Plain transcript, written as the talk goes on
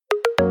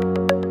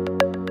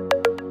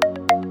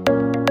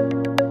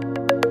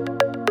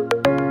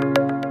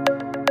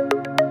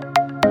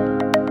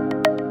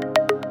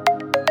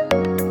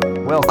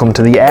Welcome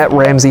to the At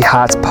Ramsey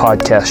Heights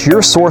podcast,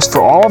 your source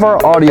for all of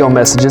our audio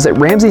messages at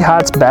Ramsey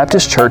Heights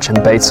Baptist Church in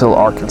Batesville,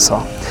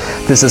 Arkansas.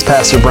 This is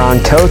Pastor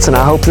Brian Coates, and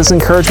I hope this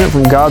encouragement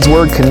from God's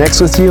Word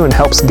connects with you and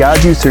helps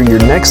guide you through your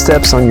next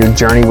steps on your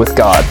journey with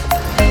God.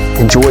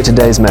 Enjoy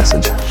today's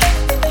message.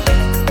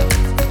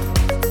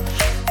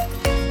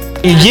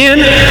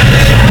 Again.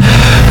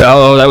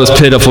 Oh, that was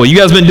pitiful. You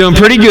guys been doing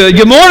pretty good.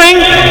 Good morning.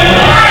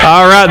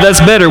 All right, that's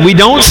better. We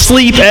don't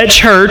sleep at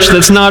church.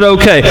 That's not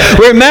okay.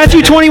 We're at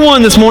Matthew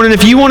 21 this morning.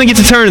 If you want to get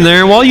to turning there,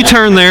 and while you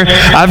turn there,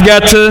 I've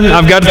got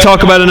to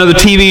talk about another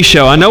TV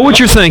show. I know what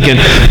you're thinking,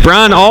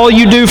 Brian. All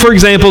you do for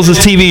examples is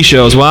TV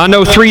shows. Well, I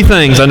know three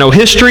things. I know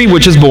history,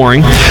 which is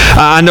boring.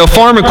 I know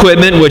farm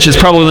equipment, which is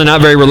probably not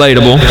very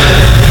relatable.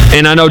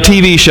 And I know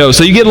TV shows.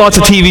 So you get lots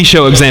of TV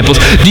show examples.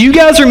 Do you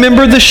guys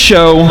remember the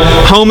show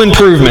Home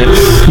Improvement?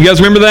 You guys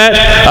remember that?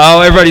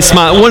 Oh, everybody's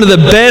smiling. One of the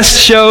best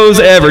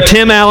shows ever.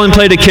 Tim Allen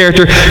played a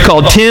character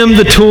called Tim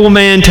the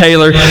Toolman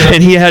Taylor,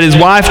 and he had his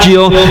wife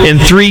Jill and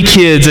 3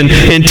 kids. And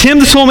Tim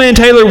the Toolman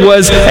Taylor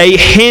was a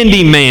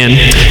handyman.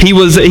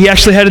 He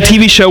actually had a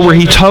TV show where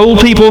he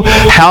told people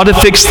how to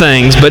fix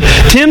things. But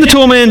Tim the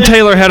Toolman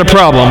Taylor had a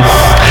problem.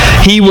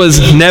 He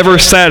was never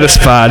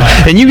satisfied.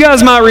 And you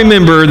guys might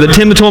remember that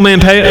Tim the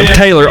Toolman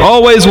Taylor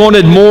always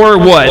wanted more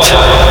what?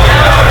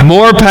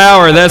 More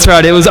power. That's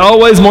right. It was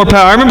always more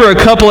power. I remember a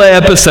couple of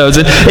episodes,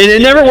 and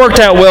it never worked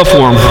out well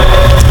for him.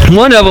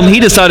 One of them, he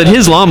decided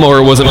his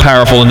lawnmower wasn't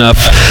powerful enough.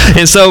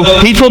 And so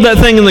he pulled that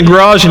thing in the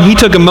garage, and he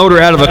took a motor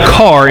out of a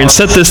car and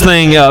set this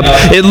thing up.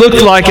 It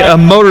looked like a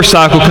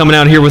motorcycle coming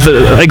out here with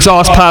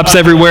exhaust pipes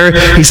everywhere.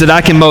 He said, I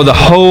can mow the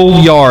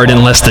whole yard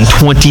in less than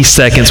 20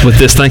 seconds with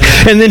this thing.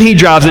 And then he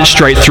drives it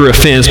straight through a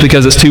fence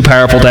because it's too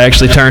powerful to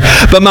actually turn.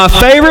 But my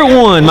favorite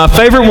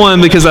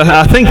one, because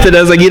I think that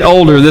as I get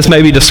older, this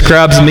maybe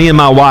describes me and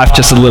my wife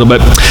just a little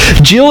bit.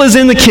 Jill is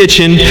in the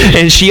kitchen,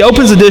 and she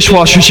opens the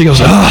dishwasher, and she goes,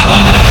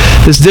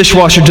 this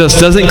dishwasher just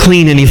doesn't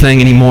clean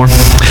anything anymore.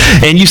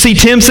 And you see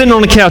Tim sitting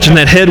on the couch, and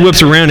that head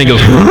whips around, and he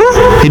goes,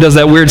 he does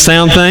that weird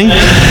sound thing.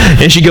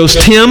 And she goes,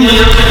 Tim,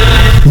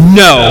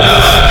 no.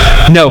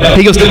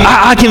 He goes,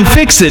 I can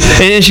fix it.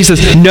 And she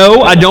says,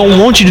 no, I don't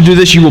want you to do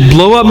this. You will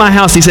blow up my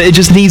house. He said, it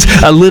just needs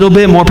a little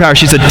bit more power.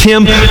 She said,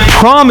 Tim,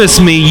 promise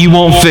me you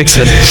won't fix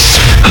it.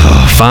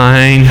 Oh,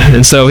 fine.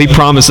 And so he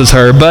promises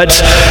her.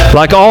 But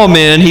like all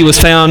men, he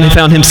found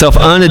himself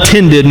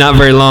unattended not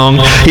very long.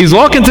 He was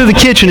walking through the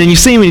kitchen, and you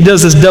see him, and he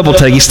does this double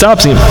take. He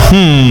stops him,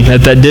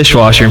 at that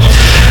dishwasher.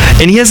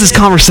 And he has this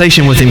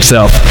conversation with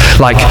himself,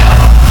 like,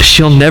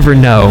 she'll never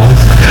know.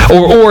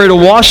 Or it'll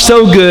wash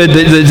so good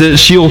that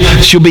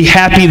she'll be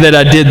happy that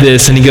I did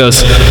this. And he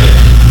goes,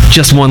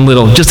 just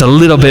a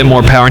little bit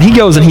more power. And he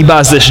goes and he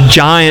buys this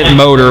giant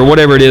motor, or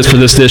whatever it is for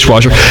this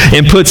dishwasher,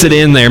 and puts it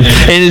in there.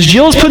 And as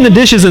Jill's putting the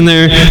dishes in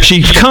there,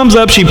 she comes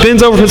up, she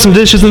bends over, puts some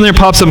dishes in there,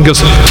 pops up and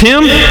goes,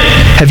 Tim,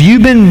 have you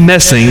been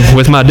messing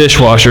with my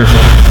dishwasher?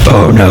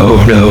 Oh,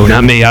 no,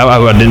 not me.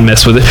 I didn't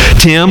mess with it.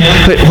 Tim,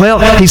 well,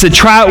 he said,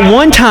 try it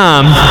one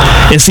time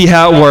and see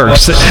how it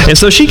works. And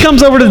so she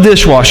comes over to the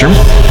dishwasher.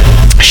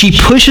 She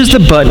pushes the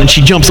button, and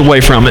she jumps away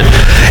from it.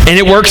 And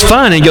it works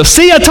fine. And he goes,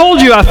 see, I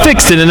told you I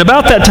fixed it. And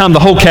about that time, the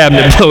whole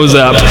cabinet blows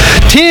up.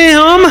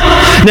 Tim!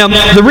 Now,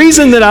 the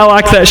reason that I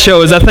like that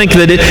show is I think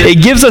that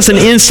it gives us an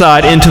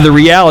insight into the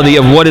reality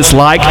of what it's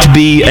like to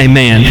be a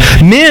man.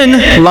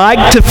 Men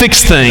like to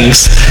fix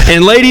things.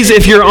 And ladies,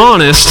 if you're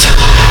honest,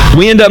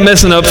 we end up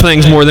messing up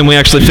things more than we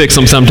actually fix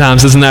them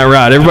sometimes. Isn't that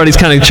right? Everybody's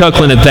kind of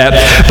chuckling at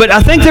that. But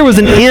I think there was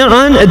an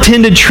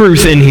unattended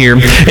truth in here,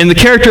 in the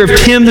character of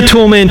Tim the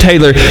Toolman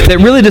Taylor, that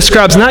really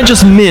describes not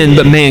just men,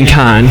 but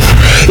mankind,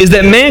 is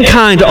that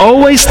mankind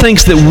always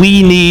thinks that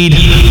we need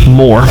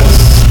more.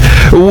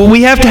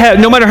 We have to have,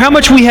 no matter how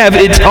much we have,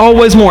 it's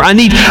always more. I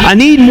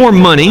need more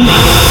money.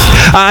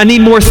 I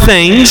need more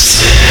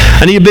things.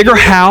 I need a bigger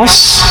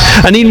house.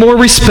 I need more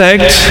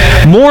respect.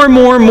 More.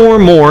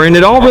 And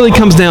it all really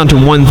comes down to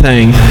one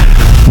thing: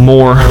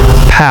 more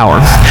power.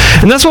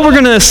 And that's what we're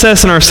going to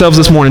assess in ourselves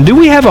this morning. Do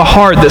we have a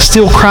heart that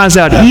still cries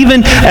out,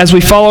 even as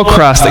we follow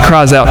Christ, that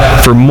cries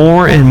out for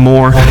more and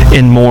more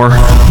and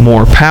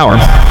more power?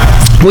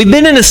 We've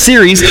been in a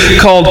series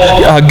called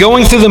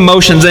Going Through the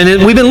Motions,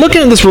 and we've been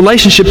looking at this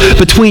relationship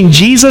between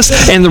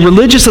Jesus and the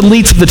religious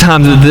elites of the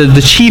time,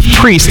 the chief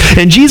priests.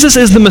 And Jesus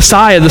is the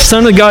Messiah, the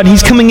Son of God.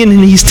 He's coming in and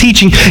he's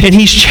teaching, and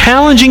he's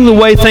challenging the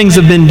way things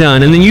have been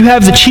done. And then you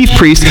have the chief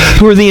priests,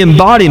 who are the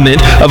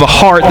embodiment of a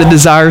heart that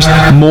desires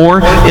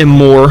more and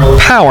more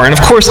power. And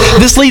of course,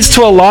 this leads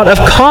to a lot of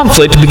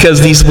conflict,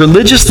 because these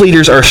religious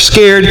leaders are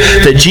scared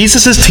that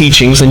Jesus'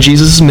 teachings and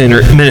Jesus'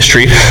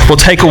 ministry will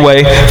take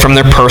away from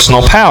their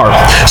personal power.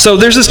 So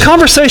there's this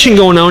conversation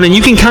going on, and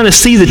you can kind of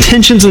see the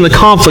tensions and the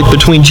conflict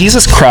between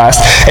Jesus Christ,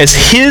 as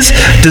his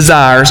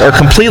desires are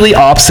completely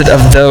opposite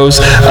of those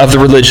of the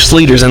religious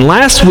leaders. And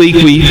last week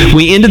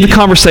we ended the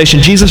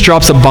conversation. Jesus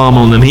drops a bomb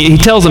on them. He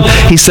tells them,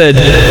 he said,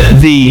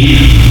 the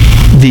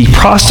the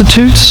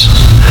prostitutes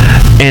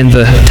and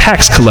the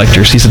tax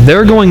collectors. He said,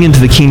 they're going into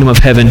the kingdom of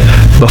heaven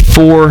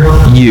before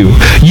you.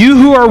 You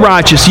who are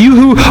righteous, you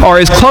who are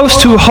as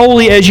close to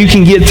holy as you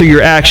can get through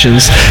your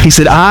actions. He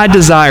said, I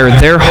desire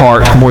their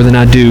heart more than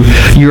I do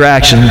your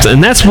actions.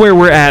 And that's where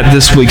we're at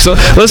this week. So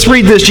let's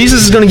read this.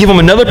 Jesus is going to give them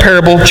another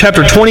parable.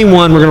 Chapter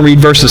 21, we're going to read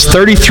verses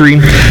 33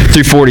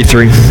 through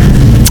 43.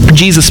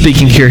 Jesus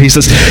speaking here. He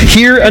says,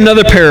 hear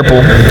another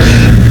parable.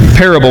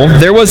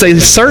 There was a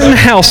certain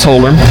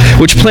householder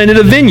which planted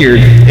a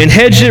vineyard and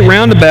hedged it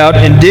round about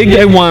and digged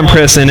a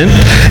winepress in it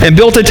and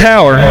built a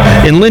tower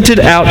and lent it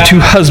out to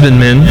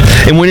husbandmen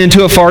and went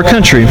into a far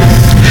country.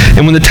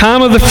 And when the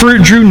time of the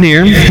fruit drew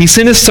near, he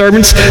sent his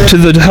servants to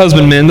the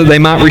husbandmen that they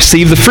might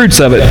receive the fruits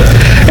of it.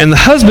 And the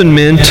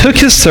husbandmen took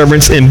his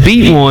servants and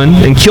beat one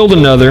and killed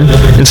another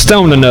and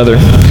stoned another.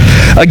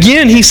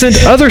 Again he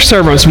sent other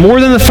servants more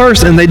than the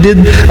first, and they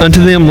did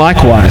unto them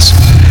likewise.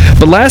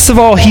 But last of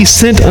all he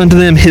sent unto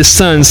them his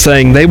son,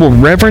 saying, they will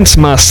reverence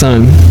my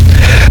son.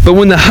 But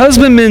when the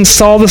husbandmen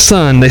saw the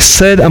son, they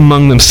said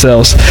among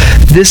themselves,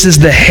 this is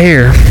the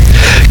heir.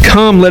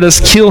 Come, let us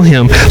kill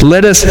him.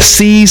 Let us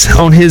seize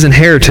on his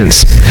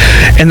inheritance.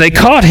 And they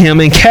caught him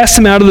and cast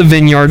him out of the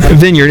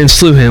vineyard and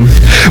slew him.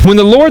 When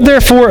the Lord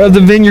therefore of the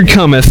vineyard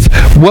cometh,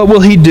 what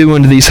will he do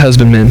unto these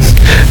husbandmen?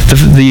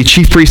 The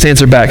chief priests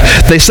answered back.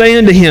 They say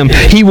unto him,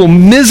 he will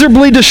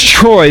miserably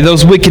destroy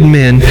those wicked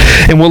men,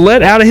 and will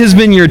let out of his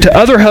vineyard to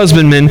other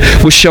husbandmen,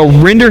 which shall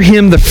render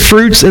him the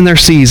fruits in their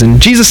season.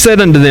 Jesus said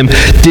unto them,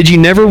 did ye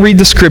never read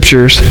the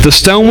Scriptures? The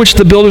stone which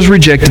the builders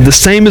rejected, the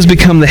same has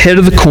become the head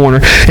of the corner,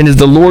 and is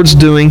the Lord's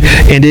doing,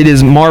 and it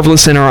is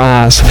marvelous in our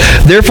eyes.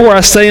 Therefore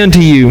I say unto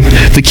you,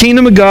 the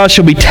kingdom of God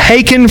shall be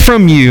taken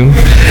from you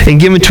and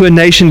given to a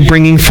nation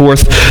bringing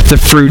forth the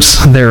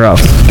fruits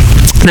thereof.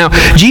 Now,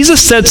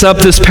 Jesus sets up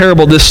this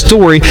parable, this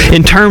story,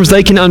 in terms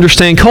they can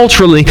understand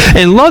culturally.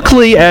 And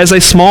luckily, as a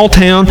small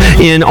town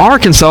in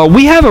Arkansas,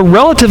 we have a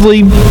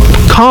relatively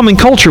common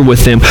culture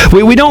with them.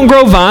 We don't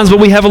grow vines, but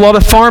we have a lot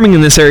of farming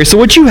in this area. So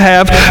what you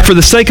have, for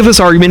the sake of this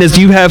argument, is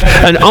you have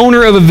an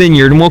owner of a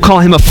vineyard, and we'll call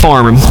him a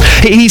farmer.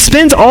 He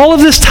spends all of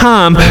this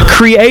time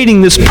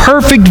creating this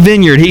perfect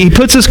vineyard. He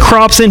puts his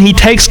crops in, he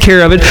takes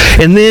care of it,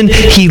 and then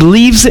he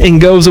leaves and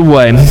goes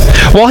away.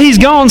 While he's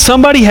gone,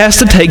 somebody has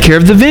to take care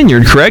of the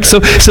vineyard, correct?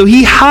 So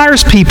he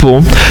hires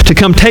people to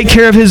come take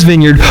care of his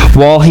vineyard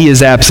while he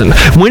is absent.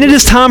 When it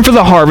is time for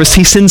the harvest,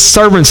 he sends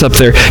servants up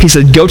there. He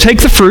said, go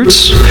take the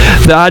fruits.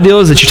 The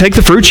ideal is that you take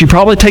the fruits, you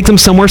probably take them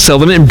somewhere, sell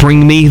them, and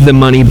bring me the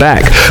money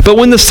back. But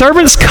when the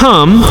servants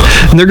come,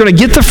 and they're going to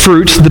get the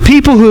fruits, the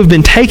people who have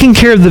been taking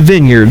care of the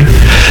vineyard,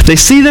 they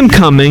see them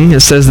coming.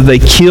 It says that they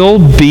kill,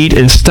 beat,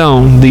 and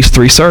stone these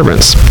three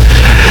servants.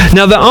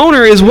 Now the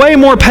owner is way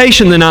more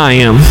patient than I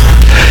am.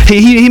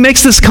 He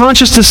makes this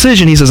conscious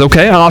decision. He says,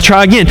 okay, I'll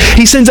try again.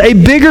 He sends a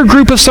bigger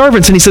group of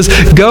servants, and he says,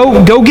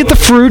 go get the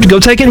fruit, go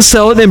take it and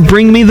sell it, and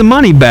bring me the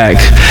money back.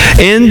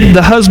 And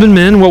the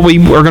husbandmen, what we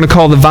are going to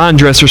call the vine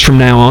dressers from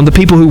now on, the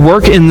people who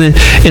work in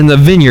the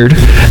vineyard,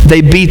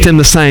 they beat them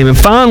the same. And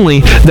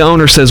finally, the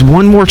owner says,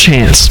 one more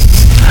chance.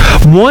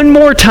 One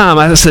more time,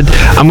 I said,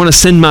 I'm going to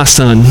send my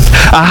son.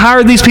 I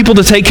hired these people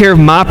to take care of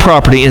my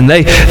property, and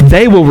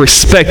they will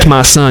respect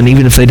my son,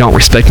 even if they don't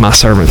respect my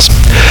servants.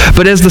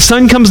 But as the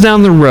son comes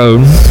down the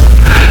road,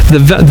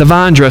 the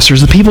vine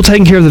dressers, the people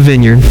taking care of the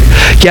vineyard,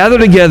 gather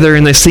together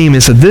and they see him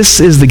and said, this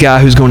is the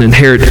guy who's going to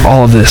inherit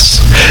all of this.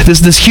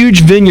 This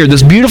huge vineyard,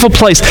 this beautiful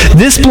place,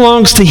 this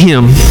belongs to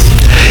him.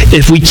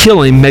 If we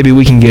kill him, maybe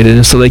we can get it.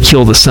 And so they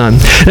kill the son.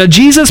 Now,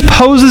 Jesus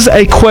poses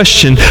a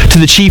question to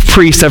the chief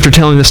priest after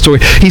telling this story.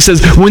 He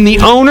says, when the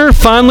owner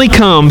finally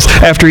comes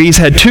after he's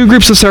had two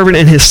groups of servants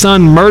and his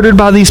son murdered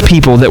by these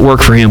people that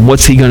work for him,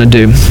 what's he going to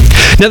do?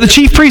 Now, the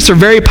chief priests are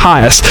very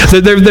pious.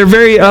 They're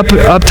very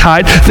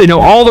uptight. They know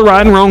all the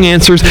right and wrong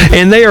answers,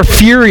 and they are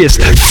furious,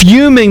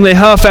 fuming. They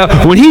huff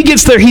out, when he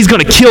gets there, he's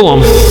going to kill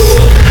him.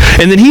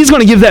 And then he's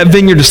going to give that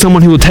vineyard to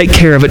someone who will take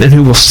care of it and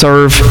who will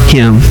serve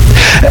him.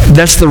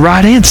 That's the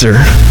right answer.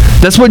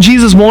 That's what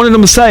Jesus wanted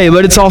them to say,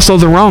 but it's also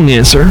the wrong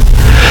answer.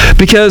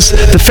 Because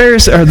the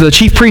Pharisees, or the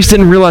chief priests,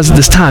 didn't realize at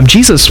this time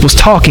Jesus was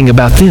talking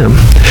about them.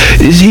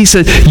 He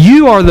said,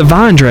 you are the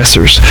vine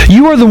dressers.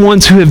 You are the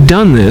ones who have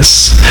done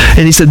this.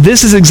 And he said,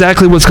 this is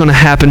exactly what's going to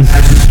happen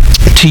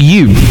to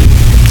you.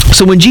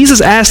 So when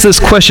Jesus asked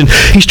this question,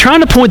 he's trying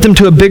to point them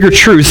to a bigger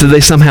truth that they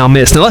somehow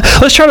missed. Now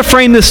let's try to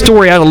frame this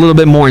story out a little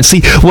bit more and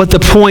see what the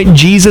point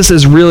Jesus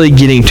is really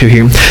getting to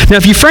here. Now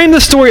if you frame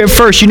this story at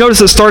first, you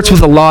notice it starts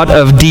with a lot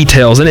of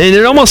details, and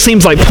it almost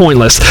seems like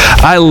pointless.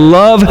 I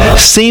love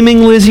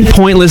seemingly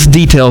pointless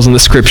details in the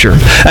Scripture.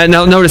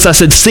 Now notice I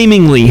said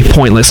seemingly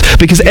pointless,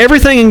 because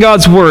everything in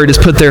God's Word is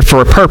put there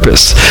for a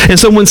purpose. And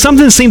so when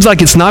something seems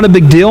like it's not a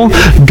big deal,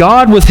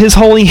 God with His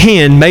holy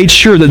hand made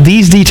sure that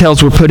these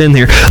details were put in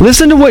there.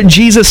 Listen to what what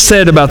Jesus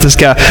said about this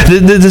guy,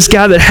 this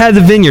guy that had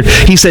the vineyard.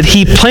 He said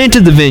he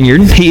planted the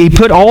vineyard. He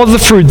put all of the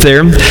fruit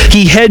there.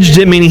 He hedged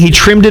it, meaning he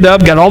trimmed it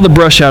up, got all the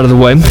brush out of the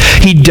way.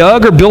 He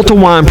dug or built a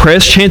wine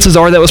press. Chances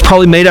are that was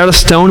probably made out of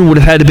stone and would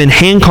have had to been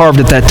hand carved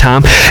at that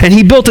time. And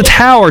he built a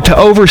tower to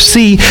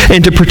oversee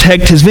and to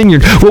protect his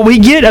vineyard. What we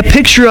get a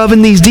picture of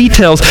in these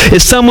details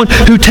is someone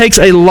who takes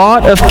a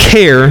lot of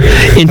care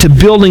into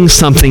building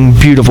something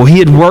beautiful. He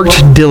had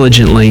worked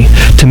diligently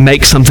to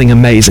make something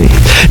amazing.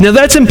 Now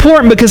that's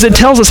important because it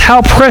tells us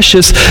how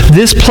precious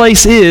this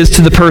place is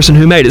to the person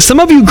who made it. Some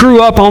of you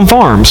grew up on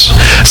farms.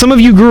 Some of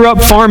you grew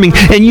up farming,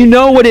 and you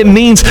know what it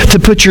means to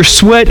put your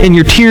sweat and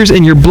your tears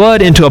and your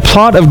blood into a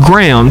plot of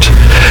ground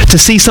to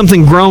see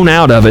something grown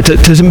out of it,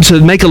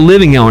 to make a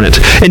living on it.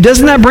 And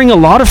doesn't that bring a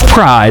lot of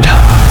pride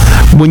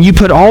when you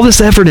put all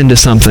this effort into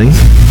something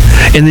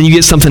and then you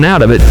get something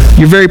out of it?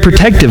 You're very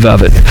protective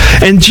of it.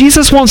 And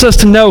Jesus wants us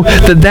to know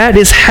that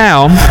is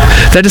how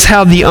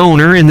the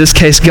owner, in this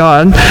case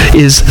God,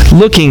 is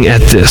looking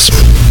at this.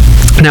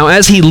 Now,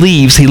 as he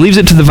leaves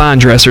it to the vine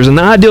dressers, and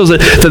the idea is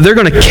that they're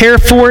going to care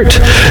for it,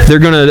 they're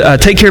going to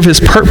take care of his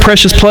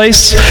precious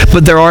place,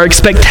 but there are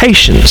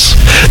expectations.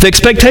 The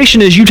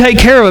expectation is you take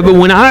care of it, but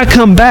when I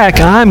come back,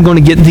 I'm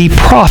going to get the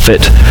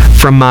profit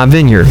from my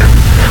vineyard.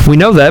 We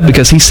know that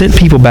because he sent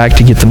people back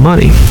to get the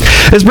money.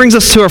 This brings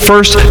us to our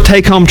first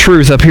take-home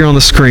truth up here on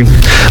the screen.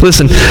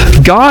 Listen,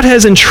 God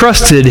has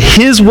entrusted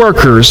his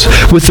workers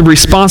with the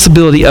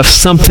responsibility of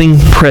something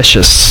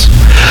precious.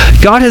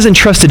 God has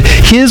entrusted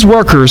his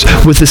workers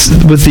with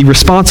the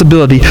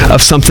responsibility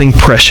of something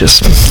precious.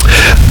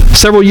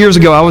 Several years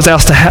ago, I was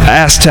asked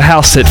to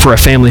house sit for a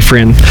family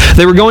friend.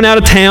 They were going out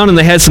of town and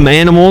they had some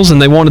animals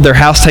and they wanted their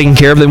house taken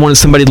care of. They wanted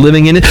somebody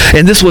living in it.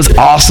 And this was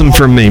awesome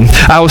for me.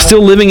 I was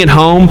still living at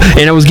home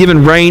and I was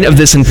given reign of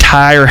this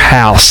entire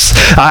house.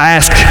 I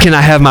asked, can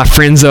I have my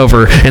friends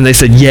over? And they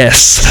said yes.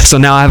 So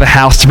now I have a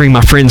house to bring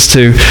my friends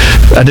to.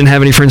 I didn't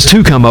have any friends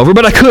to come over,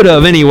 but I could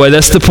have anyway.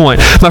 That's the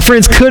point. My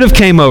friends could have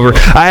came over.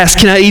 I asked,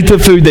 can I eat the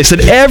food? They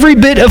said, every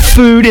bit of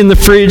food in the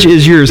fridge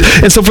is yours.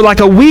 And so for like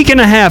a week and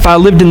a half, I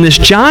lived in this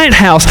giant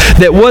house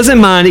that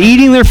wasn't mine,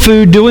 eating their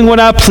food, doing what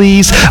I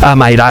pleased.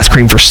 I ate ice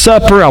cream for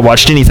supper. I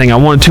watched anything I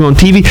wanted to on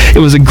TV. It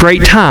was a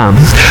great time.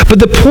 But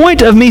the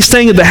point of me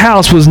staying at the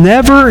house was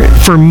never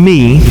for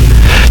me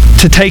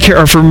to take care,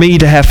 or for me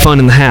to have fun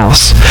in the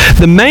house.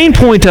 The main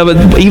point of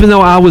it, even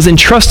though I was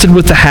entrusted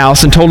with the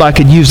house and told I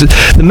could use it,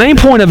 the main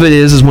point of it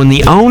is when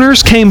the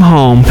owners came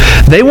home,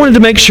 they wanted to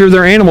make sure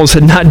their animals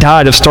had not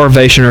died of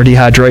starvation or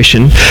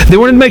dehydration. They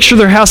wanted to make sure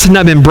their house had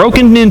not been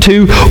broken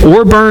into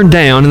or burned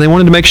down, and they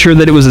wanted to make sure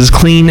that it was as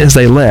clean as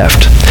they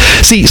left.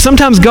 See,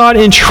 sometimes God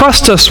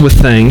entrusts us with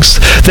things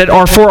that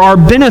are for our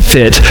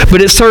benefit,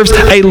 but it serves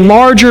a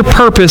larger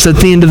purpose at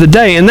the end of the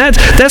day. And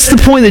that's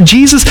the point that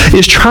Jesus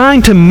is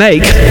trying to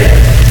make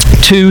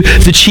to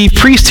the chief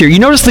priest here. You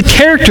notice the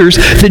characters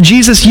that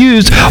Jesus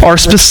used are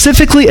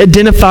specifically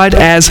identified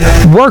as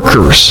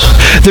workers.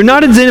 They're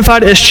not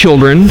identified as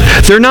children.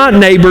 They're not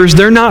neighbors.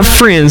 They're not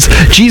friends.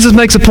 Jesus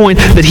makes a point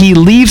that he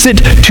leaves it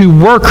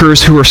to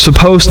workers who are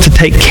supposed to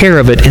take care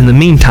of it in the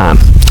meantime.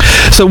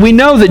 So we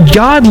know that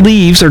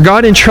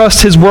God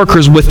entrusts his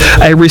workers with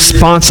a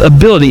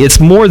responsibility. It's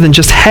more than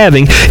just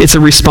having, it's a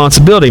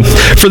responsibility.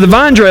 For the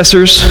vine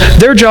dressers,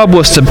 their job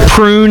was to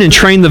prune and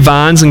train the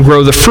vines and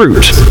grow the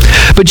fruit.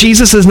 But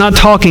Jesus is not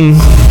talking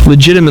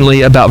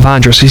legitimately about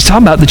vine dressers. He's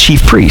talking about the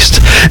chief priest.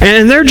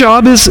 And their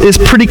job is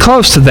pretty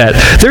close to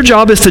that. Their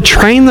job is to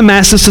train the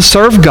masses to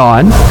serve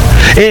God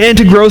and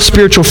to grow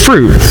spiritual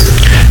fruit.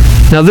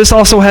 Now this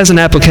also has an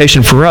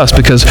application for us,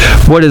 because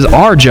what is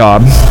our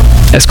job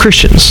as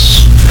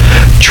Christians?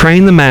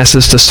 Train the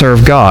masses to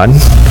serve God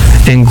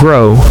and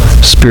grow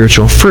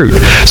spiritual fruit.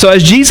 So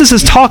as Jesus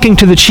is talking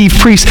to the chief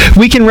priest,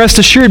 we can rest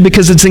assured,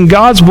 because it's in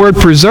God's word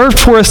preserved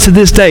for us to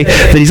this day,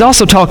 that he's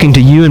also talking to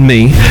you and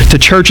me, to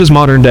churches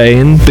modern day,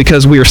 and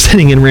because we are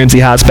sitting in Ramsey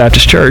Heights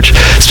Baptist Church.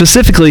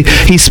 Specifically,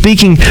 he's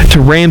speaking to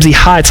Ramsey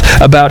Heights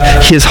about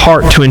his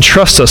heart to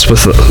entrust us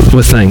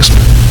with things.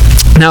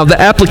 Now,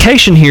 the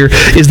application here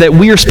is that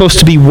we are supposed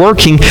to be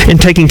working and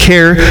taking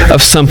care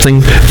of something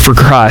for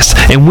Christ.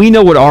 And we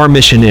know what our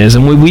mission is.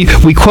 And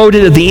we quote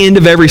it at the end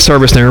of every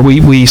service now.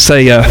 We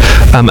say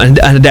an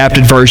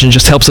adapted version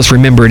just helps us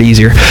remember it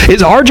easier.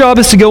 Our job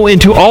is to go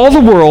into all the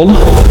world,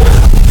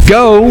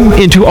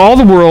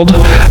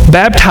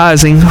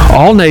 baptizing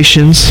all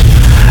nations,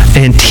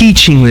 and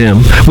teaching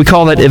them. We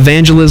call that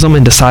evangelism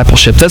and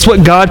discipleship. That's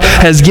what God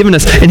has given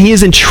us, and he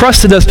has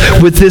entrusted us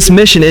with this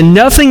mission, and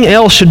nothing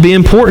else should be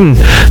important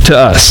to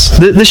us.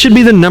 This should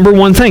be the number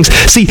one thing.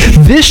 See,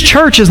 this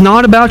church is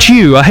not about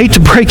you. I hate to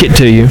break it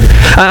to you.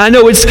 I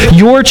know it's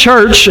your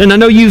church, and I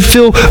know you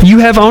feel you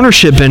have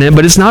ownership in it,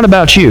 but it's not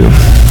about you.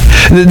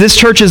 This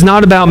church is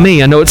not about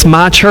me. I know it's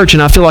my church,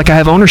 and I feel like I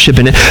have ownership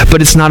in it,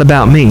 but it's not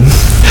about me.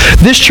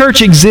 This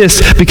church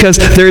exists because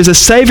there is a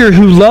Savior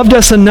who loved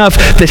us enough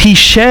that he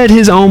shed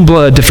his own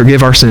blood to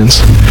forgive our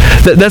sins.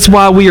 That's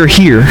why we are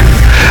here.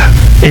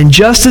 And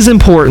just as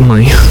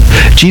importantly,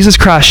 Jesus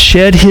Christ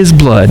shed his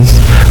blood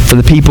for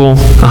the people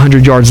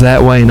 100 yards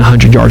that way and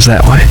 100 yards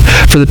that way,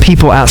 for the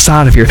people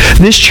outside of here.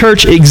 This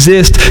church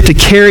exists to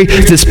carry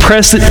this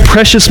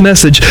precious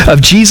message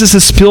of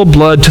Jesus' spilled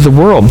blood to the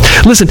world.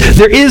 Listen,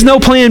 there is no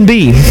plan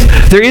B.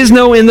 There is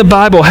no in the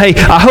Bible, hey,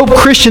 I hope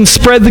Christians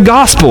spread the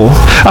gospel.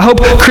 I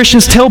hope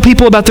Christians tell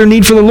people about their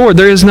need for the Lord.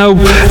 There is no,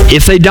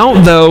 if they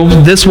don't though,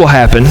 this will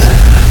happen.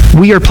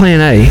 We are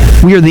plan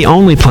A. We are the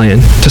only plan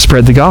to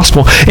spread the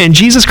gospel. And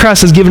Jesus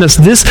Christ has given us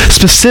this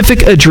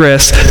specific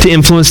address to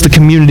influence the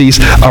communities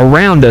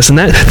around us. And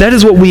that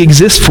is what we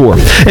exist for.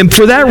 And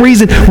for that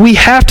reason, we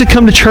have to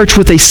come to church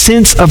with a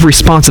sense of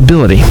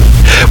responsibility.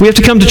 We have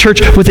to come to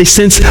church with a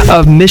sense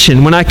of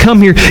mission. When I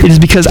come here, it is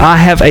because I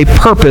have a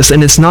purpose,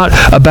 and it's not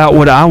about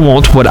what I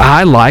want, what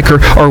I like,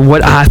 or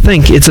what I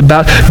think. It's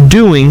about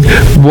doing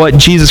what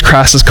Jesus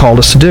Christ has called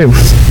us to do.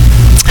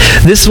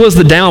 This was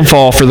the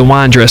downfall for the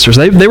wine dressers.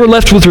 They were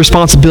left with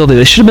responsibility.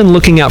 They should have been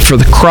looking out for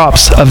the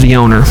crops of the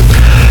owner.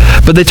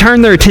 But they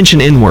turned their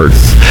attention inward.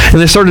 And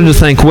they started to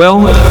think,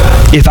 well,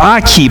 if I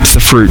keep the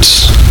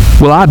fruits,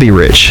 will I be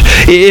rich?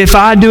 If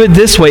I do it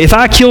this way, if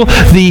I kill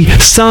the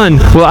son,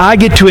 will I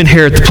get to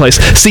inherit the place?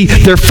 See,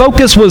 their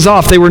focus was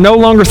off. They were no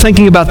longer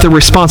thinking about their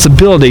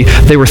responsibility.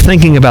 They were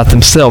thinking about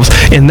themselves.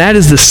 And that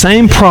is the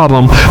same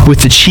problem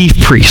with the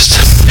chief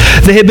priests.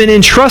 They had been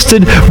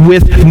entrusted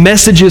with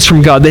messages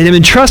from God. They had been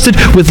entrusted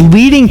with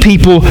leading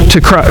people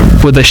to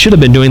Christ. What they should have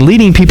been doing,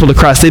 leading people to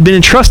Christ. They'd been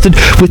entrusted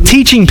with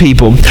teaching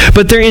people.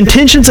 But their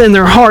intentions and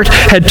their heart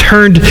had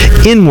turned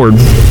inward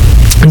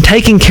and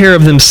taking care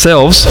of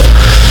themselves,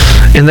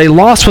 and they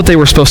lost what they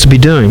were supposed to be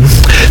doing.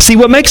 See,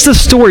 what makes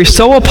this story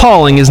so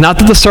appalling is not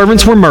that the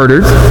servants were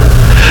murdered.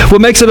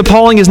 What makes it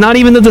appalling is not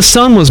even that the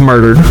son was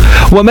murdered.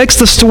 What makes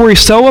the story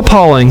so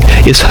appalling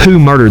is who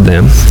murdered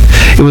them.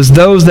 It was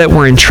those that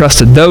were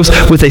entrusted, those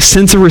with a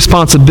sense of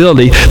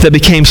responsibility that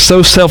became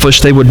so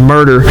selfish they would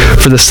murder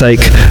for the sake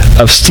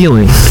of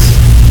stealing.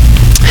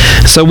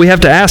 So we have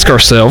to ask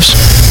ourselves,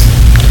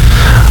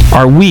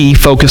 are we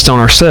focused on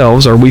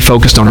ourselves, or are we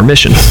focused on our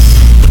mission?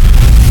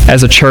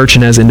 As a church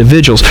and as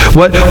individuals.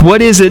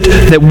 What is it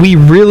that we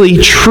really,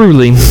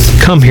 truly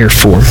come here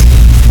for?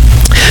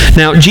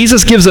 Now,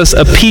 Jesus gives us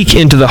a peek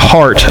into the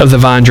heart of the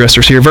vine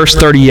dressers here. Verse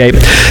 38,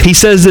 he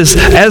says this,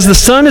 as the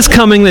son is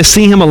coming, they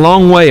see him a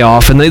long way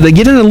off, and they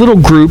get in a little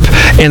group,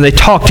 and they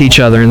talk to each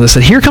other, and they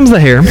said, here comes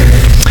the heir.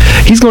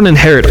 He's going to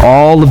inherit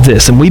all of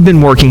this, and we've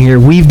been working here,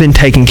 we've been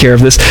taking care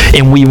of this,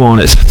 and we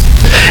want it.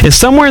 And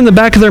somewhere in the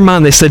back of their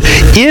mind, they said,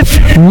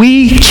 if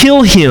we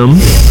kill him,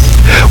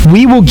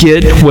 we will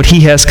get what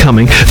he has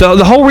coming.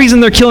 The whole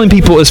reason they're killing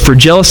people is for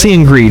jealousy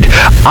and greed.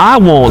 I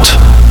want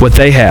what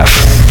they have.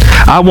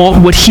 I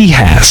want what he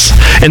has.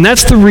 And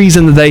that's the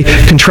reason that they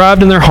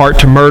contrived in their heart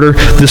to murder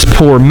this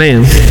poor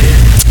man.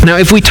 Now,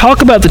 if we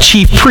talk about the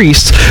chief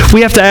priests,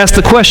 we have to ask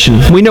the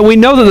question. We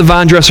know that the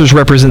vine dressers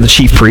represent the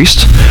chief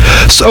priest.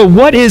 So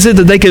what is it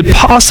that they could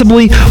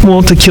possibly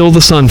want to kill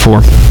the son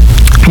for?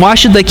 Why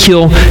should they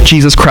kill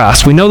Jesus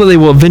Christ? We know that they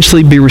will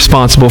eventually be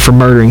responsible for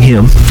murdering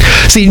him.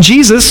 See,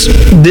 Jesus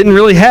didn't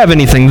really have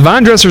anything. The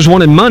vine dressers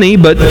wanted money,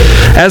 but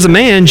as a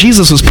man,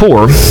 Jesus was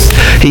poor.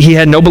 He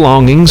had no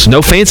belongings,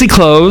 no fancy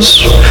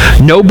clothes,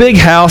 no big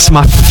house.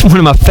 One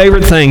of my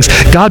favorite things,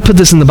 God put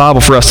this in the Bible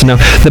for us to know.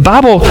 The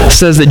Bible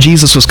says that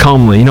Jesus was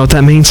comely. You know what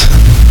that means?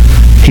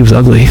 He was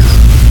ugly.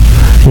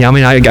 Yeah, I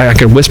mean, I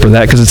could whisper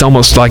that because it's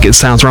almost like it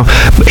sounds wrong.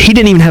 But he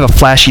didn't even have a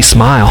flashy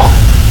smile.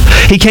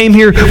 He came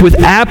here with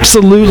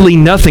absolutely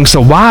nothing,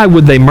 so why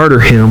would they murder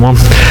him? Well,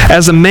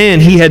 as a man,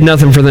 he had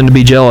nothing for them to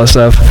be jealous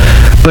of.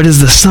 But as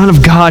the Son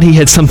of God, he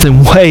had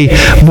something way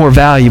more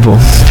valuable.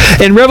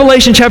 In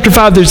Revelation chapter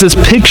 5, there's this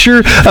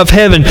picture of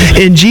heaven,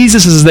 and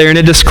Jesus is there, and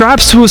it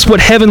describes to us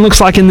what heaven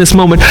looks like in this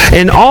moment.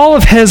 And all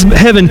of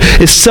heaven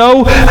is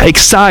so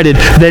excited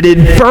that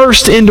it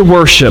burst into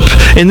worship.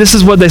 And this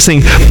is what they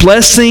sing: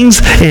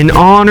 blessings and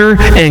honor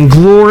and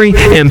glory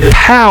and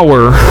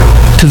power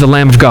to the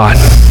Lamb of God.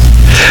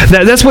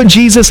 That's what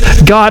Jesus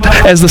got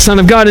as the Son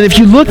of God. And if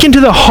you look into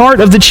the heart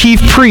of the chief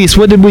priest,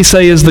 what did we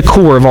say is the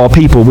core of all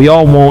people? We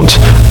all want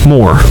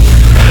more.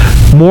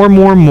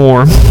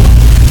 More.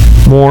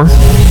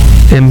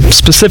 And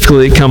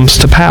specifically, it comes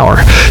to power.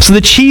 So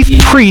the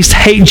chief priests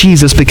hate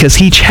Jesus because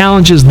he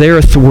challenges their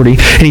authority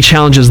and he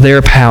challenges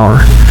their power.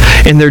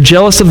 And they're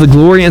jealous of the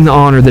glory and the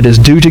honor that is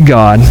due to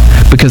God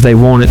because they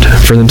want it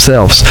for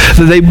themselves.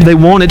 They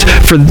want it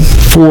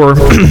for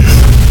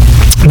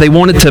they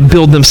wanted to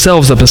build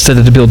themselves up instead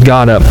of to build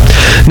God up.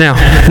 Now,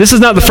 this is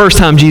not the first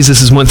time Jesus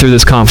has went through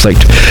this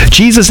conflict.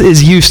 Jesus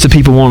is used to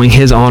people wanting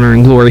his honor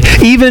and glory,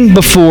 even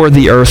before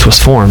the earth was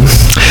formed.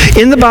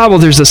 In the Bible,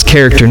 there's this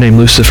character named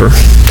Lucifer.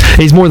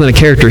 He's more than a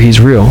character, he's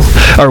real.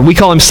 Or we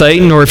call him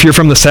Satan, or if you're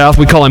from the South,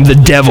 we call him the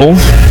devil.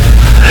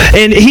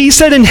 And he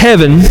said in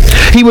heaven,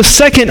 he was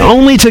second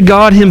only to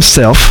God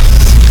himself.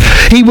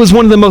 He was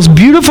one of the most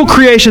beautiful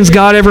creations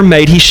God ever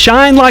made. He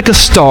shined like a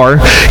star.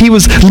 He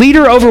was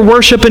leader over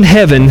worship in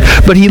heaven,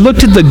 but he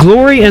looked at the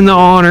glory and the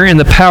honor and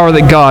the power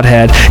that God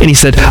had, and he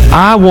said,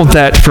 I want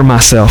that for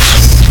myself.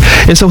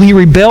 And so he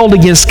rebelled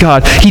against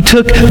God. He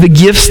took the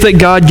gifts that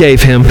God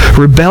gave him,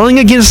 rebelling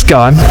against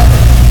God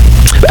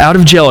out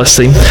of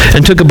jealousy,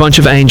 and took a bunch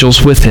of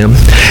angels with him.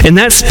 And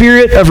that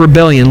spirit of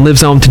rebellion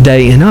lives on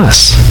today in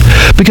us.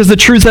 Because the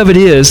truth of it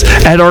is,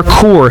 at our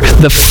core,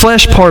 the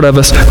flesh part of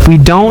us, we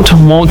don't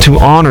want to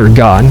honor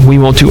God. We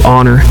want to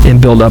honor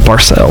and build up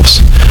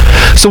ourselves.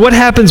 So what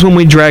happens when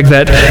we drag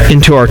that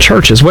into our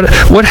churches?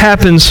 What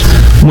happens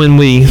when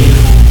we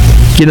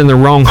get in the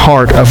wrong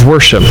heart of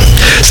worship?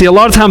 See, a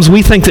lot of times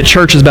we think that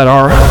church is about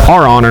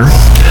our honor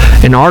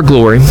and our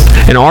glory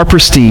and our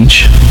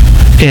prestige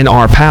and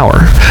our power.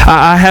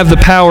 I have the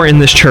power in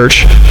this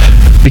church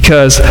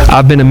because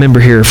I've been a member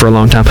here for a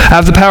long time. I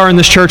have the power in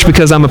this church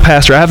because I'm a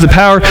pastor. I have the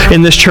power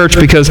in this church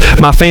because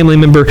my family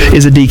member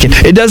is a deacon.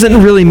 It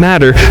doesn't really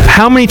matter.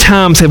 How many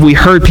times have we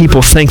heard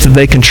people think that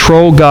they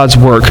control God's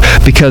work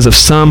because of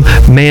some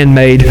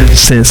man-made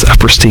sense of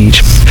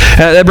prestige?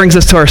 That brings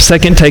us to our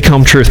second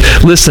take-home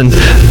truth. Listen,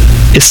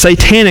 it's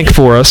satanic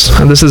for us.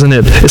 This isn't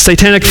it. It's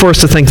satanic for us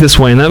to think this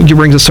way, and that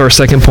brings us to our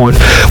second point.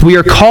 We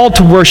are called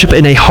to worship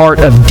in a heart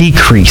of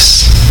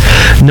decrease,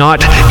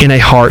 not in a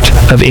heart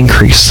of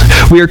increase.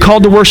 We are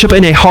called to worship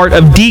in a heart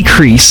of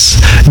decrease,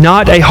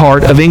 not a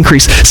heart of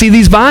increase. See,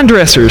 these vine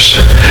dressers,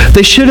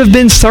 they should have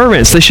been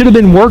servants. They should have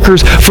been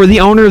workers for the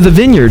owner of the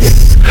vineyard.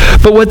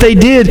 But what they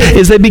did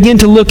is they began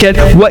to look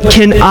at, what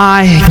can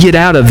I get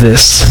out of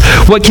this?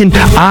 What can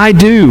I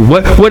do?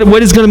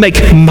 What is going to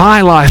make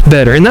my life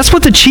better? And that's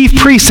what the chief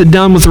priests had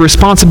done with the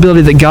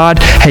responsibility that God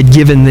had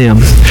given them.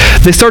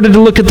 They started to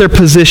look at their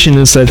position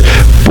and said,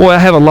 boy, I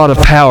have a lot of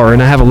power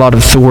and I have a lot of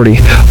authority.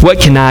 What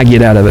can I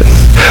get out of it?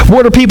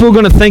 What are people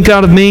going to think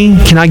out of me?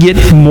 Can I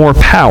get more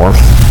power?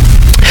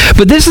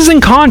 But this is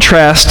in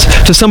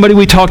contrast to somebody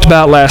we talked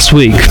about last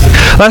week.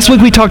 Last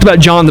week we talked about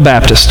John the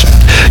Baptist.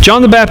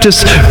 John the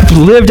Baptist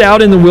lived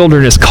out in the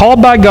wilderness,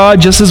 called by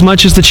God just as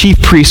much as the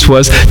chief priest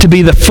was, to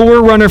be the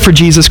forerunner for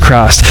Jesus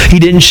Christ. He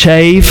didn't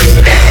shave.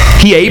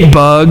 He ate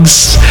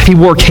bugs. He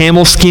wore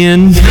camel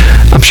skin.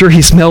 I'm sure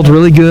he smelled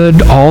really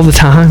good all the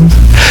time.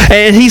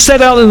 And he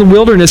set out in the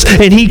wilderness,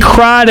 and he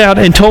cried out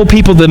and told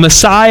people the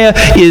Messiah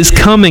is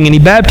coming. And he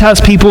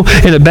baptized people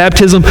in a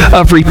baptism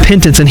of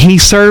repentance, and he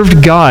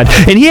served God.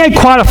 And he had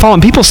quite a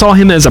following. People saw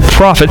him as a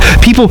prophet.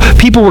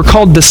 People were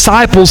called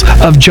disciples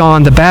of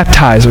John the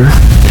Baptizer.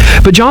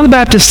 But John the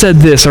Baptist said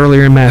this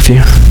earlier in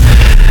Matthew.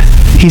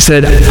 He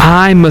said,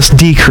 I must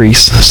decrease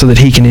so that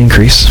he can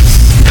increase.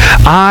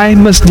 I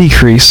must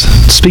decrease,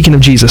 speaking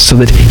of Jesus, so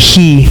that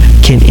he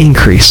can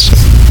increase.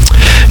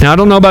 Now, I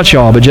don't know about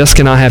y'all, but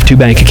Jessica and I have two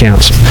bank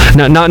accounts.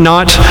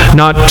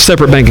 Not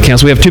separate bank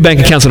accounts. We have two bank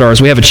accounts at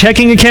ours. We have a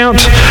checking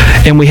account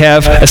and we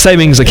have a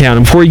savings account.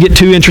 And before you get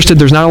too interested,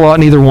 there's not a lot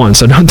in either one.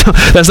 So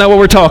that's not what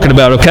we're talking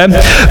about, okay?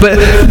 But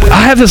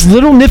I have this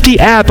little nifty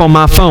app on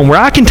my phone where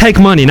I can take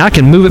money and I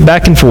can move it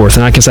back and forth.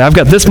 And I can say, I've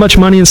got this much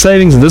money in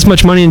savings and this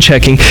much money in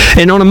checking.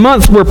 And on a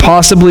month where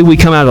possibly we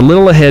come out a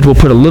little ahead, we'll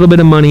put a little bit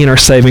of money in our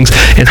savings.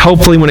 And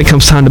hopefully when it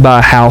comes time to buy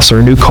a house or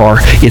a new car,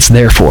 it's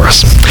there for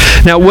us.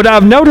 Now, what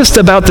I've noticed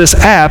about this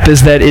app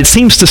is that it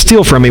seems to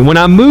steal from me. When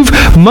I move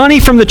money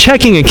from the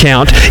checking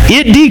account,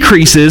 it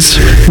decreases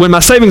when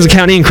my savings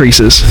account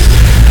increases.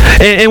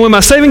 And when my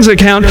savings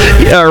account,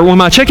 or when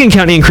my checking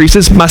account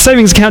increases, my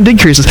savings account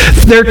decreases.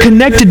 They're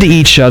connected to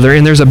each other,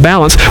 and there's a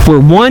balance where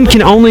one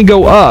can only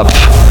go up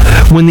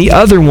when the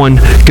other one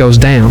goes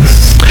down.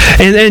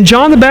 And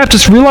John the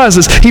Baptist realized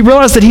this. He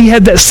realized that he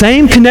had that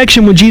same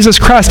connection with Jesus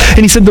Christ. And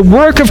he said, the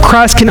work of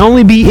Christ can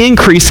only be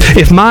increased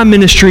if my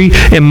ministry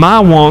and my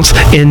wants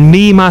and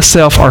me,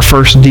 myself, are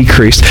first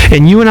decreased.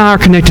 And you and I are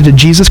connected to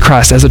Jesus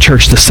Christ as a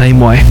church the same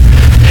way.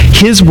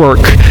 His work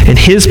and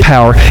His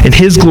power and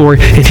His glory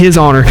and His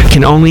honor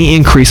can only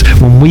increase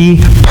when we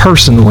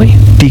personally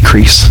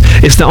decrease.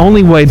 It's the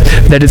only way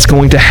that it's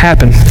going to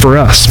happen for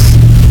us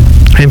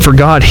and for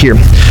God here.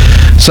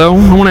 So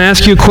I want to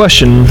ask you a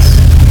question.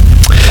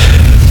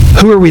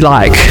 Who are we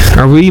like?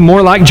 Are we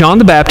more like John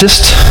the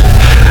Baptist,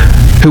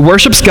 who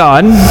worships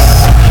God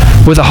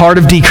with a heart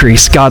of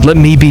decrease? God, let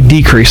me be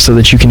decreased so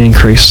that you can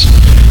increase.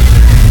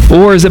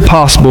 Or is it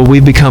possible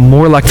we've become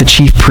more like the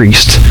chief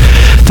priest,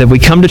 that we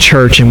come to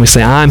church and we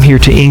say, I'm here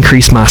to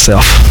increase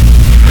myself?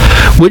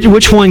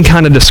 Which one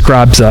kind of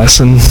describes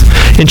us? And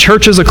in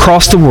churches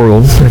across the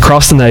world,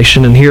 across the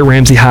nation, and here at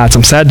Ramsey Heights,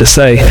 I'm sad to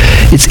say,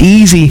 it's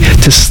easy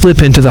to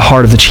slip into the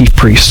heart of the chief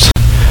priest,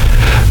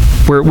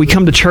 where we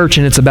come to church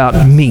and it's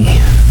about me.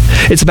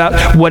 It's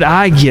about what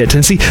I get.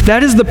 And see,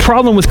 that is the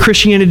problem with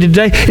Christianity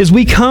today, is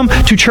we come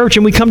to church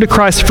and we come to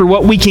Christ for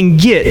what we can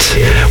get.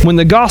 When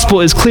the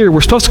gospel is clear,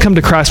 we're supposed to come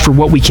to Christ for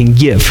what we can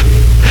give.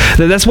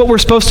 That's what we're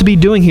supposed to be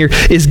doing here,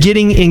 is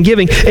getting and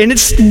giving. And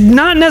it's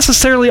not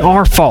necessarily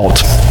our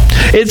fault.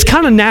 It's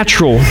kind of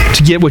natural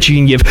to get what you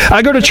can give.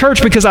 I go to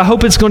church because I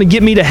hope it's going to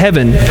get me to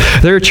heaven.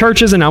 There are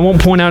churches, and I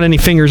won't point out any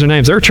fingers or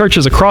names, there are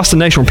churches across the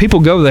nation where people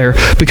go there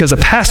because a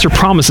pastor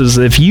promises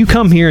that if you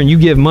come here and you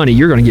give money,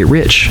 you're going to get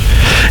rich.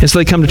 And so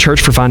they come to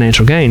church for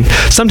financial gain.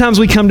 Sometimes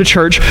we come to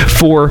church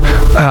for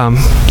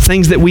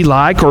things that we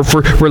like or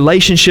for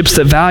relationships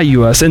that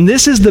value us. And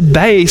this is the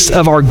base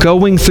of our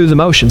going through the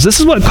motions. This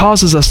is what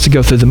causes us to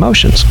go through the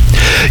motions.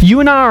 You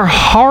and I are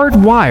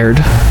hardwired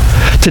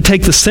to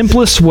take the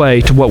simplest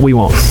way to what we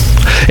want.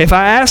 If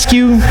I ask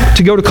you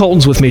to go to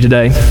Colton's with me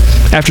today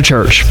after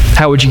church,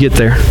 how would you get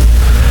there?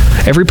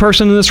 Every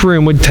person in this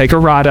room would take a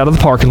right out of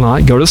the parking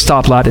lot, go to the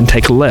stoplight, and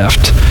take a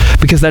left,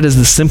 because that is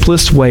the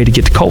simplest way to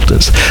get to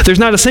Colton's. There's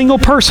not a single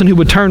person who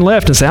would turn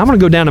left and say, I'm going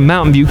to go down to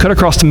Mountain View, cut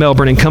across to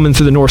Melbourne, and come in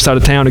through the north side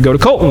of town to go to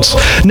Colton's.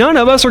 None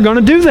of us are going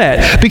to do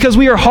that because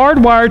we are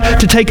hardwired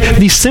to take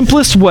the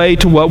simplest way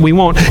to what we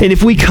want. And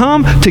if we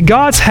come to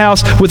God's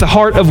house with a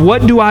heart of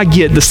what do I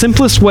get, the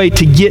simplest way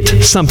to get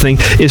something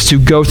is to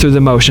go through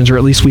the motions, or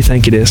at least we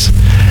think it is.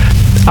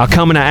 I'll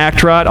come and I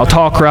act right, I'll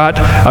talk right,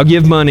 I'll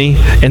give money,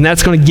 and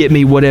that's going to get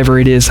me whatever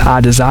it is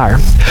I desire.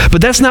 But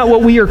that's not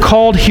what we are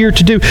called here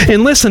to do.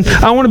 And listen,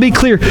 I want to be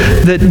clear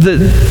that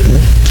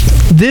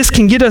this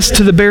can get us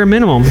to the bare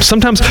minimum.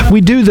 Sometimes we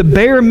do the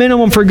bare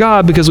minimum for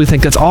God because we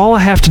think that's all I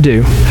have to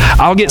do.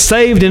 I'll get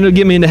saved and it'll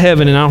get me into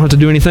heaven and I don't have to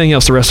do anything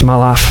else the rest of my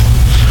life.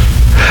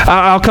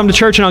 I'll come to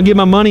church and I'll give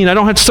my money and I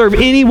don't have to serve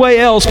any way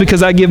else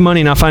because I give money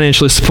and I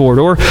financially support.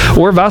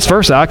 Or vice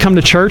versa. I come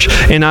to church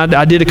and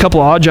I did a couple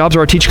of odd jobs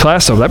or I teach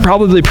class, so that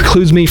probably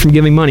precludes me from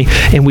giving money.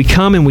 And we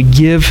come and we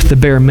give the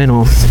bare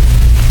minimum.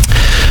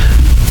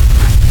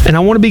 And I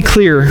want to be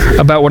clear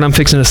about what I'm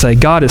fixing to say.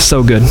 God is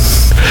so good.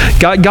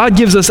 God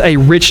gives us a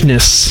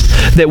richness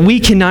that we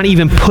cannot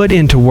even put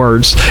into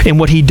words in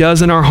what He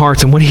does in our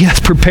hearts and what He has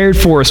prepared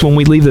for us when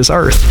we leave this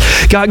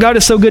earth. God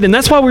is so good, and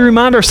that's why we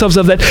remind ourselves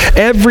of that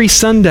every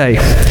Sunday.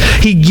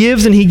 He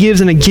gives and He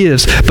gives and He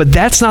gives, but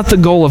that's not the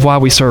goal of why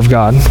we serve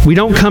God. We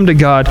don't come to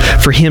God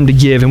for Him to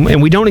give,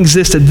 and we don't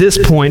exist at this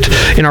point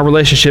in our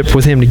relationship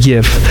with Him to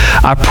give.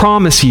 I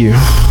promise you,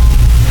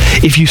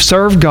 if you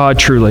serve God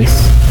truly,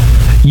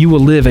 you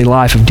will live a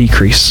life of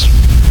decrease.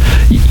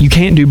 You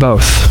can't do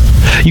both.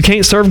 You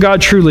can't serve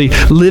God truly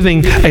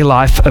living a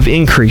life of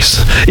increase.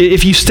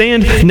 If you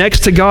stand next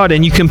to God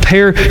and you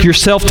compare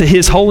yourself to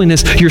His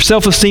holiness, your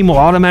self-esteem will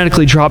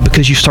automatically drop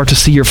because you start to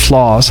see your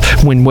flaws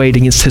when weighed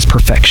against His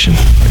perfection.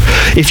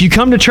 If you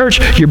come to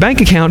church, your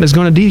bank account is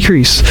going to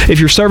decrease if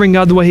you're serving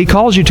God the way He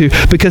calls you to,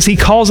 because He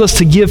calls us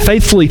to give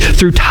faithfully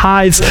through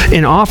tithes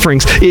and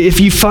offerings. If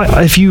you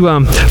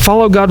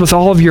follow God with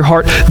all of your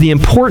heart, the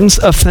importance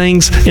of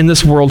things in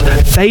this world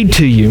fade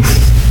to you.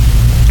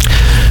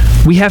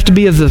 We have to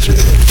be of the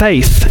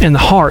faith and the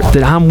heart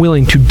that I'm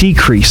willing to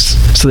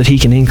decrease so that He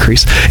can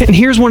increase. And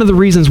here's one of the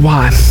reasons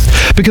why.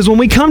 Because when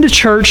we come to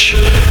church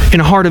in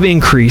a heart of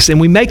increase and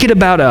we make it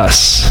about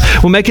us,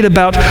 we make it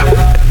about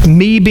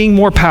me being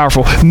more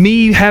powerful,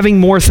 me having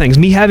more things,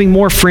 me having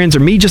more friends, or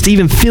me just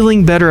even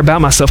feeling better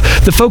about myself,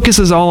 the focus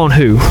is all on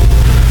who?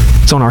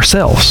 It's on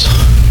ourselves.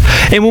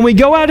 And when we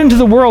go out into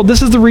the world,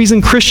 this is the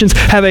reason Christians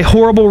have a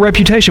horrible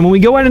reputation. When we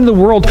go out into the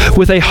world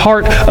with a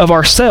heart of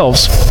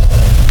ourselves,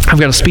 I've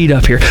got to speed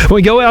up here. When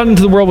we go out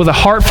into the world with a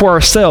heart for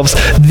ourselves,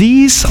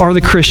 these are the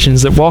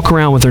Christians that walk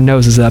around with their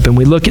noses up, and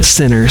we look at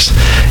sinners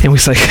and we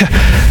say,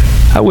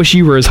 I wish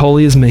you were as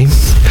holy as me.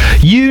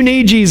 You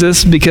need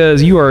Jesus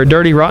because you are a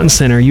dirty, rotten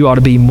sinner. You ought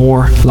to be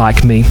more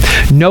like me.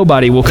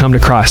 Nobody will come to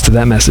Christ to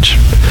that message.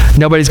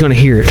 Nobody's going to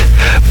hear it.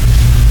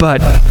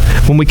 But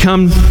when we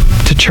come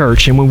to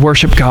church and we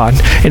worship God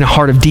in a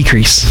heart of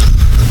decrease,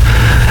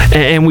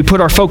 and we put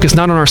our focus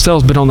not on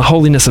ourselves but on the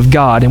holiness of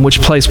God, in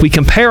which place we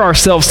compare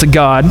ourselves to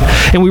God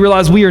and we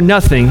realize we are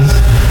nothing,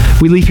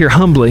 we leave here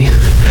humbly.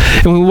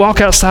 And when we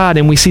walk outside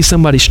and we see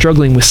somebody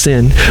struggling with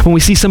sin, when we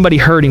see somebody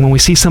hurting, when we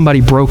see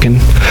somebody broken,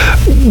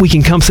 we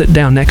can come sit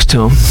down next to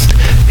them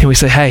and we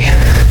say, hey,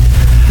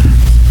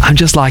 I'm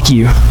just like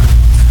you.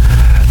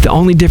 The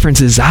only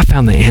difference is I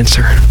found the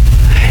answer.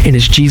 And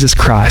it's Jesus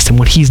Christ, and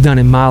what He's done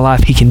in my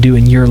life, He can do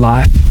in your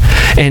life.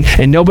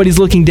 And nobody's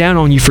looking down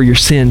on you for your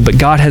sin, but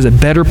God has a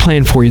better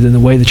plan for you than the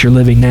way that you're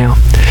living now.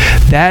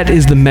 That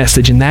is the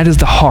message, and that is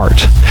the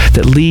heart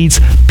that leads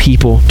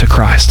people to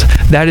Christ.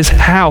 That is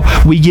how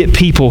we get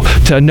people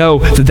to know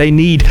that they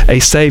need a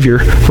Savior.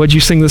 What did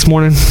you sing this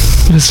morning,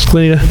 Mrs.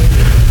 Cleta?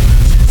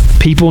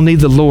 People need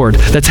the Lord.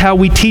 That's how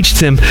we teach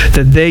them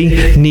that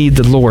they need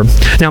the Lord.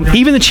 Now,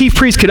 even the chief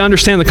priests could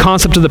understand the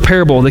concept of the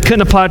parable. They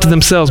couldn't apply it to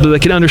themselves, but they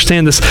could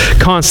understand this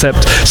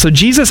concept. So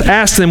Jesus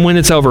asked them when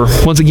it's over,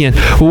 once again,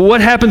 what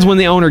happens when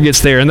the owner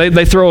gets there? And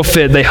they throw a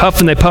fit. They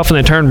huff and they puff and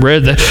they turn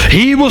red.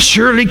 He will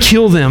surely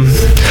kill them.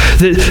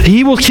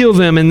 He will kill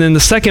them. And then the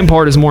second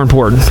part is more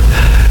important.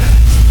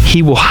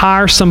 He will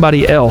hire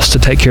somebody else to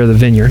take care of the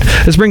vineyard.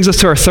 This brings us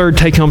to our third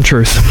take-home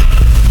truth.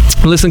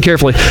 Listen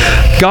carefully.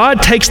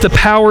 God takes the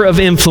power of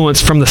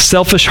influence from the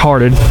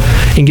selfish-hearted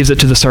and gives it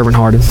to the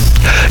servant-hearted.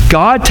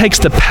 God takes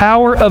the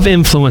power of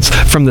influence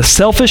from the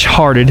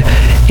selfish-hearted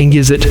and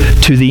gives it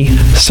to the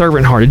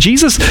servant-hearted.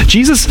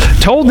 Jesus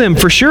told them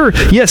for sure,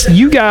 yes,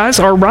 you guys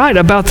are right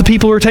about the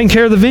people who are taking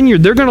care of the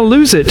vineyard. They're going to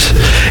lose it.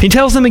 He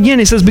tells them again,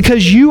 he says,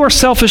 because you are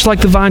selfish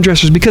like the vine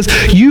dressers, because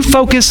you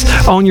focus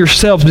on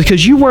yourselves,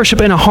 because you worship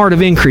in a heart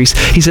of increase.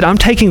 He said, I'm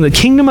taking the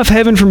kingdom of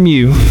heaven from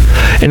you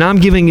and I'm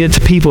giving it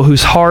to people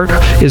whose heart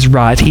is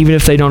right, even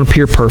if they don't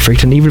appear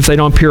perfect, and even if they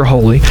don't appear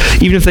holy,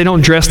 even if they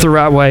don't dress the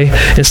right way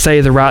and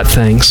say the right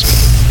things.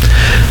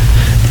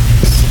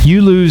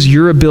 You lose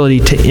your ability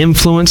to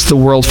influence the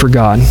world for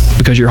God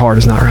because your heart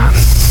is not right.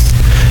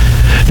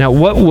 Now,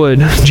 what would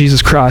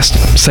Jesus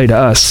Christ say to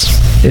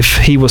us if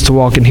he was to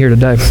walk in here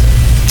today?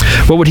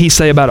 What would he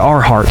say about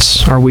our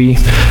hearts? Are we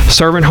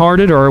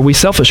servant-hearted or are we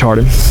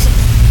selfish-hearted?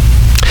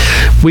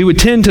 We would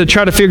tend to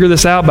try to figure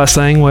this out by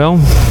saying, well,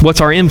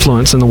 what's our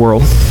influence in the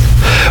world?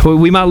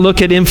 We might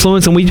look at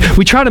influence and we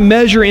try to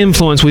measure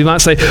influence. We might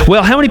say,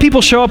 well, how many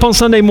people show up on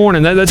Sunday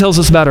morning? That tells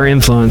us about our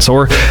influence.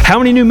 Or how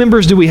many new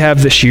members do we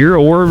have this year?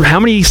 Or how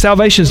many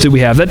salvations do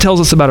we have? That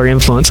tells us about our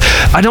influence.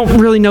 I don't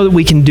really know that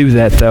we can do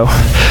that, though,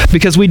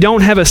 because we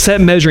don't have a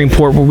set measuring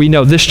point where we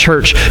know this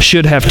church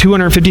should have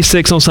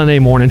 256 on Sunday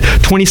morning,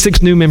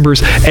 26 new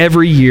members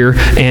every year,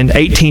 and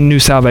 18 new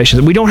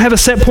salvations. We don't have a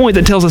set point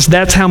that tells us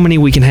that's how many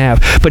we can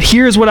have. But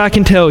here's what I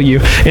can tell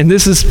you, and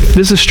this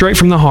is straight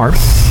from the heart.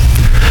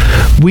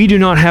 We do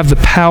not have the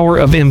power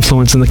of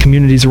influence in the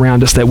communities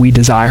around us that we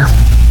desire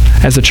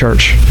as a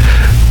church.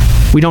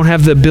 We don't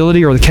have the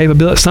ability or the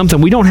capability,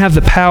 we don't have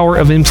the power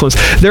of influence.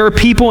 There are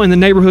people in the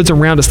neighborhoods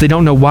around us, they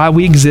don't know why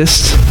we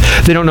exist,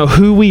 they don't know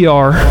who we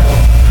are,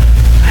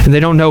 and they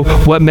don't know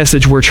what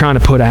message we're trying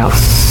to put out.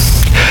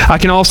 I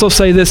can also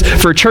say this,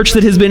 for a church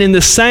that has been in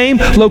the same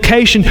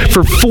location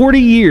for 40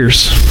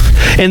 years,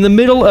 in the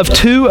middle of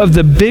two of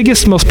the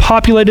biggest, most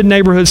populated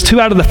neighborhoods, 2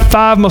 out of the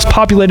 5 most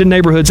populated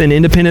neighborhoods in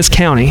Independence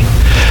County,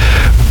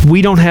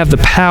 we don't have the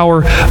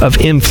power of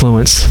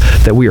influence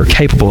that we are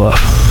capable of.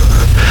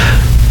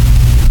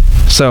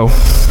 So,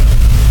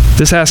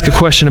 this asks a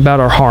question about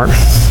our heart.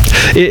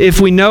 If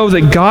we know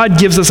that God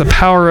gives us a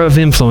power of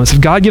influence, if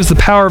God gives the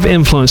power of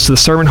influence to the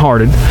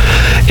servant-hearted,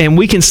 and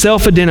we can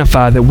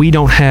self-identify that we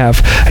don't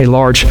have a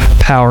large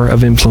power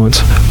of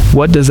influence,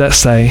 what does that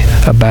say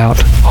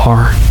about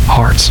our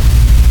hearts?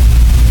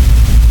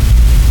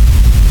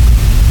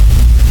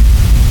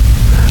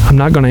 I'm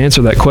not going to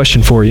answer that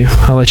question for you.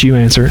 I'll let you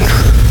answer it.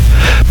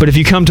 But if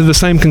you come to the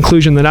same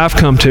conclusion that I've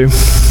come to,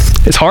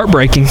 it's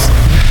heartbreaking.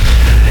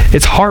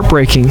 It's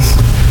heartbreaking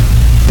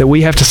that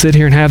we have to sit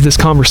here and have this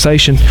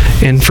conversation,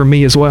 and for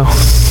me as well.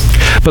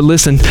 But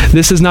listen,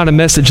 this is not a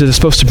message that is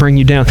supposed to bring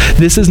you down.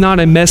 This is not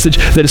a message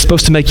that is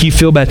supposed to make you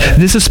feel bad.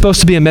 This is supposed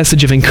to be a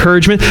message of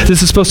encouragement.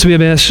 This is supposed to be a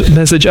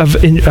message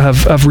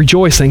of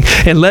rejoicing.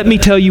 And let me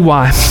tell you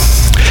why.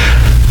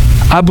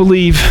 I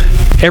believe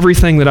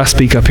everything that I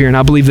speak up here, and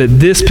I believe that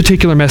this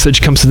particular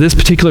message comes to this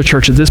particular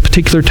church at this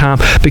particular time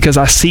because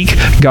I seek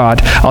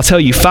God. I'll tell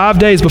you, 5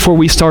 days before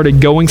we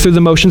started going through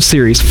the Motion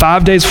series,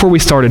 5 days before we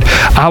started,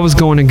 I was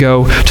going to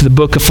go to the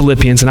book of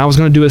Philippians, and I was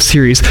going to do a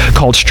series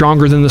called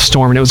Stronger Than the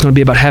Storm, and it was going to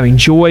be about having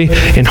joy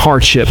in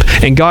hardship.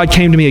 And God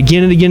came to me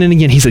again and again and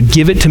again. He said,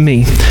 give it to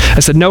me. I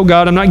said, no,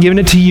 God, I'm not giving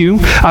it to you.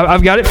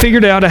 I've got it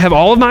figured out. I have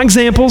all of my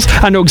examples.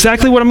 I know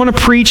exactly what I'm going to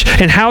preach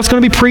and how it's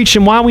going to be preached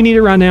and why we need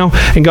it right now.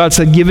 And God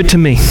said, give it to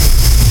me.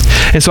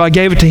 And so I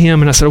gave it to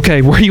him, and I said,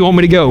 okay, where do you want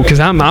me to go? Because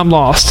I'm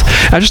lost.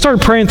 I just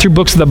started praying through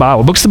books of the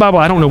Bible. Books of the Bible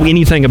I don't know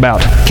anything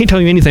about. I can't tell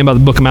you anything about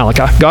the book of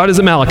Malachi. God, is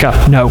it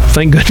Malachi? No,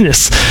 thank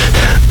goodness.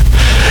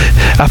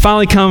 I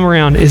finally come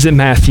around, is it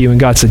Matthew? And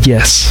God said,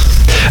 yes.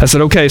 I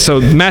said, okay,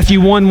 so Matthew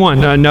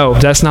 1:1. No,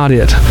 that's not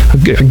it.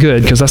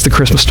 Good, because that's the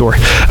Christmas story.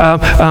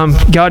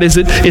 God, is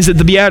it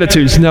the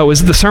Beatitudes? No.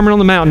 Is it the Sermon on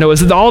the Mount? No.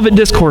 Is it the Olivet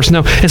Discourse?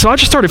 No. And so I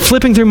just started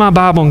flipping through my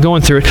Bible and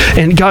going through it,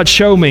 and God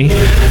showed me,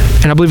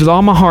 and I believe with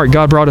all my heart,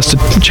 God brought us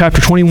to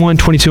chapter 21,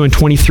 22, and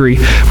 23,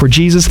 where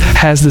Jesus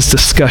has this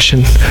discussion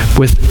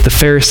with the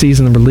Pharisees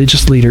and the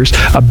religious leaders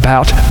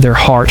about their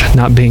heart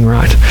not being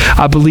right.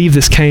 I believe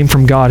this came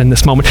from God in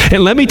this moment.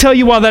 And let me tell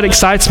you why that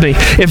excites me.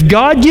 If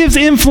God gives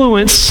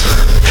influence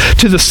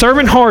to the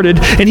servant-hearted,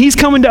 and he's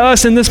coming to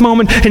us in this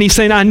moment, and he's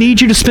saying, I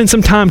need you to spend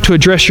some time to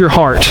address your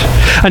heart.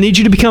 I need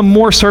you to become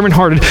more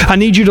servant-hearted. I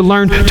need you to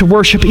learn to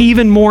worship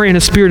even more in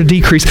a spirit of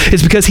decrease.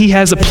 It's because he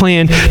has a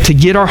plan to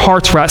get our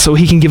hearts right so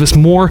he can give us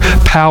more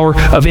power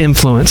of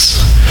influence.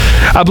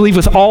 I believe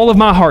with all of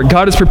my heart,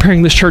 God is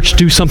preparing this church to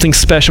do something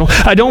special.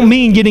 I don't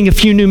mean getting a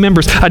few new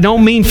members. I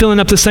don't mean filling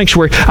up the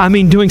sanctuary. I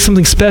mean doing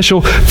something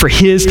special for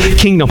his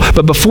kingdom.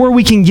 But before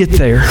we can get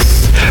there,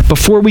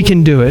 before we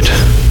can do it,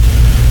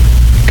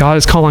 God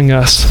is calling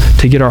us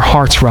to get our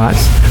hearts right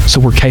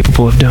so we're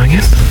capable of doing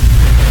it.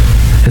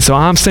 And so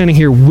I'm standing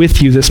here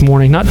with you this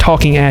morning, not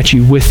talking at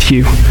you, with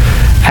you,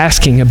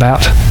 asking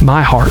about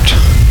my heart.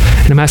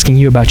 And I'm asking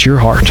you about your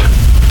heart.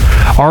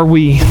 Are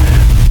we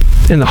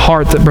in the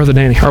heart that, Brother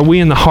Danny, are we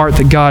in the heart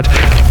that God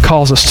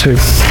calls us to?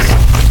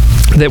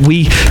 that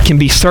we can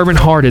be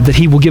servant-hearted, that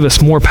He will give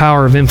us more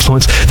power of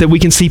influence, that we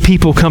can see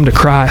people come to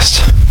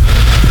Christ?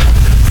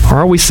 Or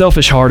are we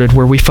selfish-hearted,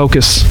 where we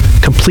focus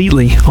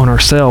completely on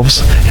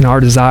ourselves and our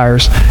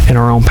desires and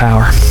our own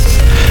power?